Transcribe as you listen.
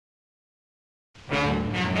Up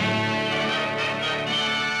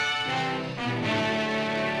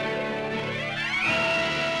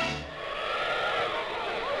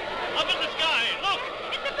in the sky, look!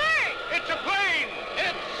 It's a bird! It's a plane!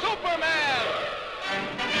 It's Superman!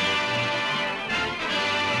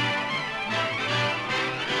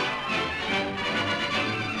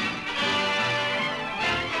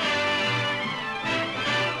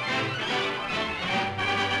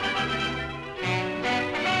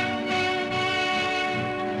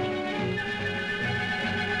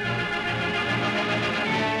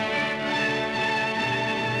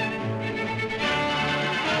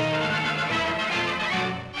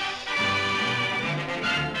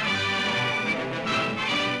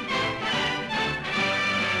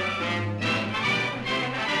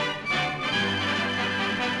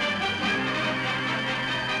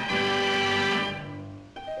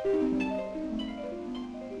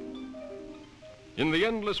 In the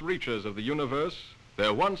endless reaches of the universe,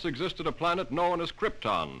 there once existed a planet known as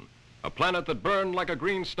Krypton, a planet that burned like a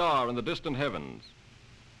green star in the distant heavens.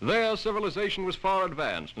 There, civilization was far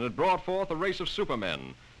advanced and had brought forth a race of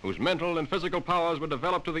supermen whose mental and physical powers were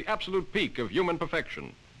developed to the absolute peak of human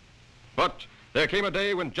perfection. But there came a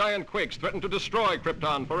day when giant quakes threatened to destroy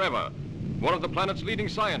Krypton forever. One of the planet's leading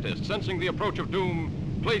scientists, sensing the approach of doom,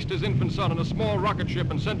 placed his infant son in a small rocket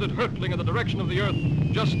ship and sent it hurtling in the direction of the Earth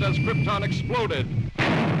just as Krypton exploded.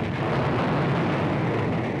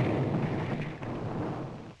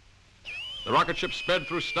 The rocket ship sped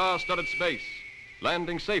through star-studded space,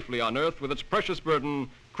 landing safely on Earth with its precious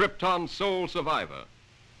burden, Krypton's sole survivor.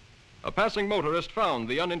 A passing motorist found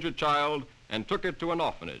the uninjured child and took it to an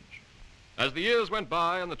orphanage. As the years went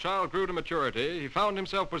by and the child grew to maturity, he found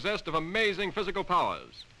himself possessed of amazing physical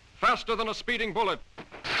powers. Faster than a speeding bullet,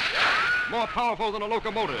 more powerful than a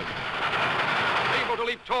locomotive, able to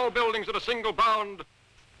leap tall buildings at a single bound.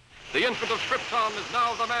 The infant of Krypton is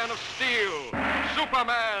now the man of steel,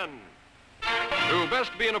 Superman. To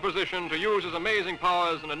best be in a position to use his amazing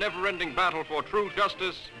powers in a never-ending battle for true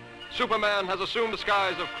justice, Superman has assumed the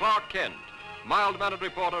skies of Clark Kent, mild-mannered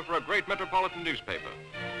reporter for a great metropolitan newspaper.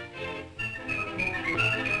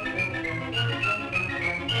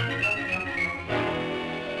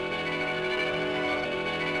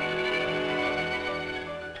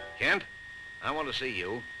 Kent, I want to see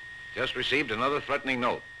you. Just received another threatening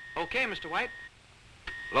note. Okay, Mr. White.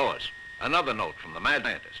 Lois, another note from the mad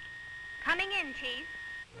scientist. Coming in, Chief.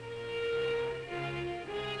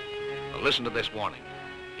 Now listen to this warning.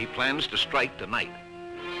 He plans to strike tonight.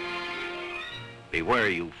 Beware,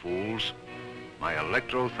 you fools. My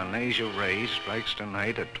electrothanasia ray strikes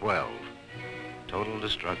tonight at 12. Total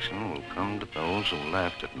destruction will come to those who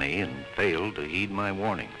laughed at me and failed to heed my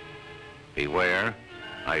warning. Beware.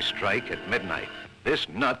 I strike at midnight. This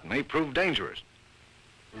nut may prove dangerous.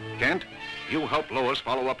 Kent, you help Lois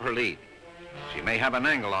follow up her lead. She may have an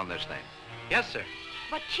angle on this thing. Yes, sir.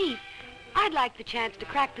 But, Chief, I'd like the chance to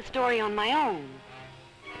crack the story on my own.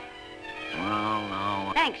 Well,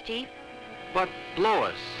 no. Thanks, Chief. But,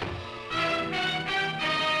 Lois...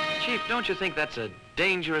 Chief, don't you think that's a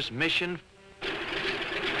dangerous mission?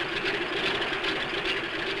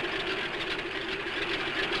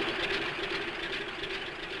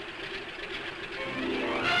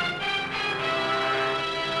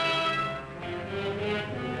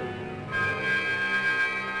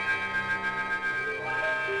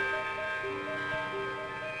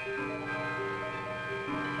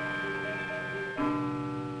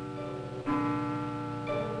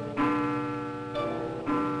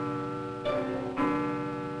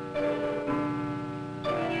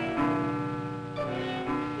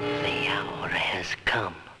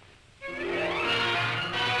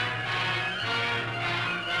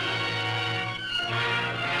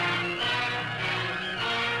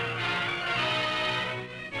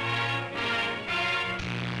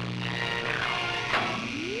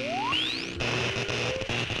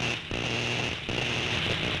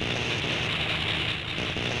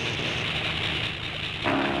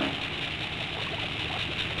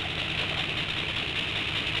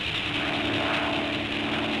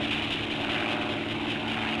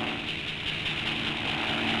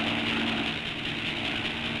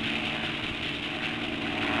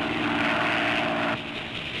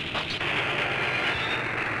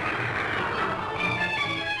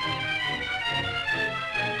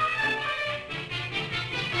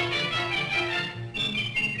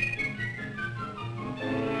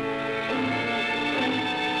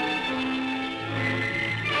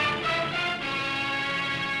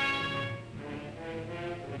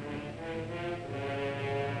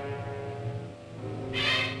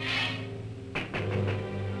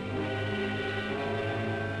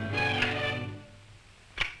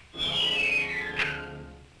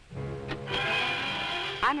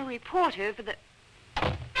 I'm a reporter for the...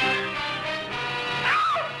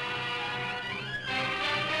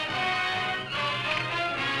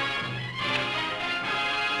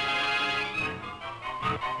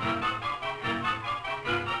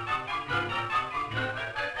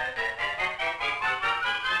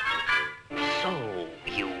 So,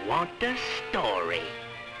 you want a story?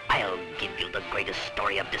 I'll give you the greatest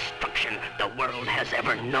story of destruction the world has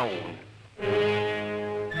ever known.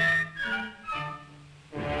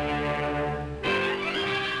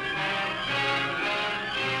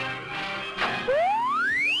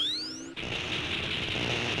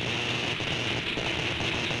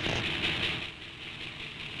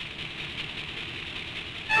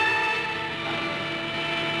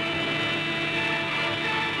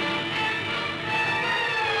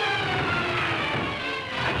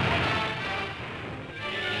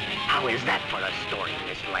 How is that for a story,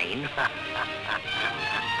 Miss Lane?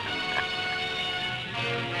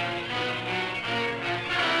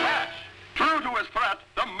 True to his threat,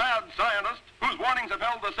 the mad scientist, whose warnings have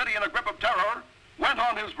held the city in a grip of terror, went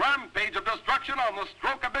on his rampage of destruction on the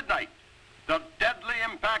stroke of midnight. The deadly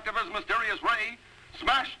impact of his mysterious ray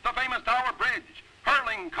smashed the famous Tower Bridge,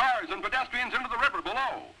 hurling cars and pedestrians into the river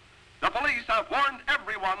below. The police have warned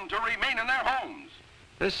everyone to remain in their homes.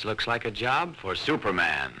 This looks like a job for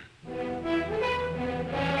Superman.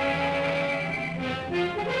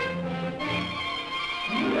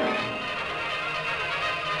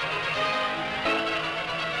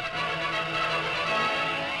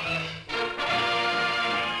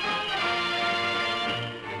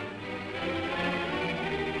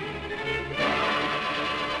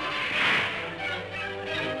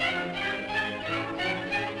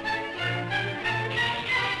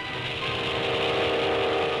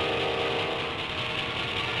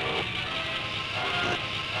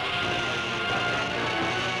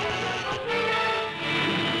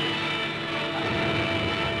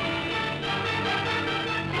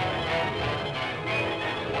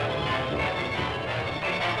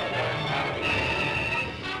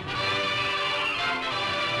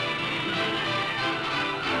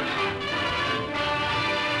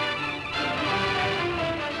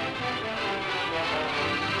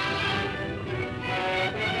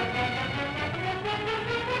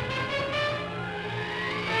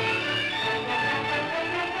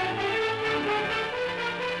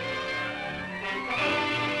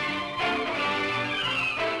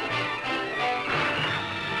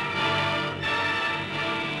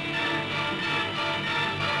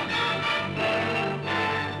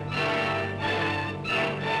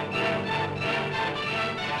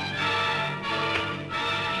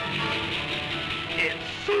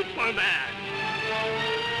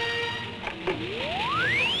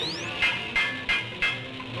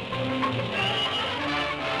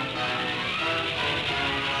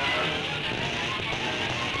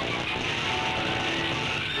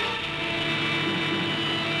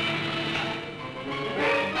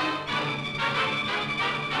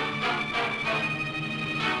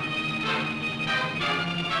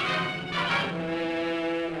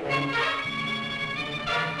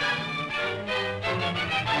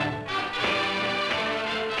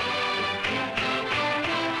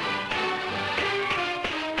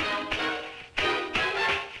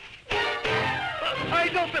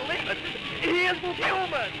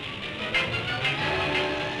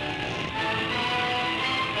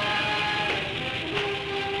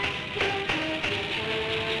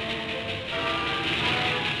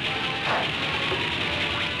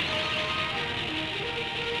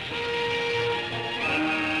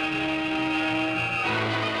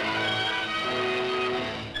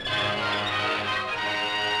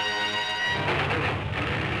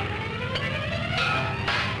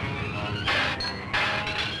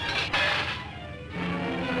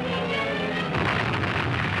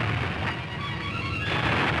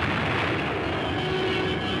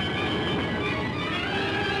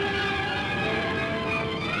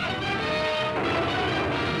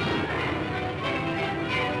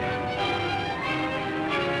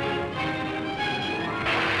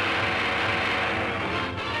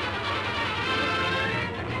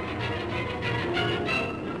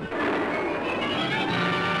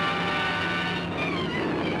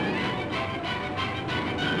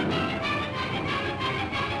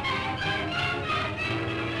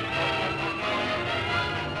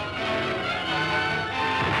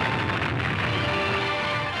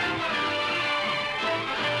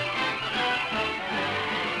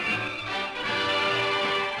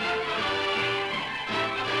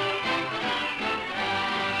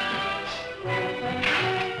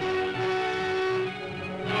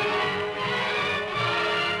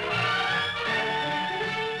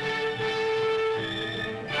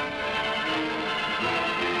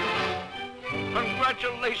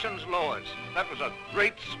 Congratulations, Lois. That was a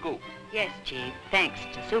great scoop. Yes, Chief. Thanks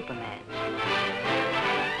to Superman.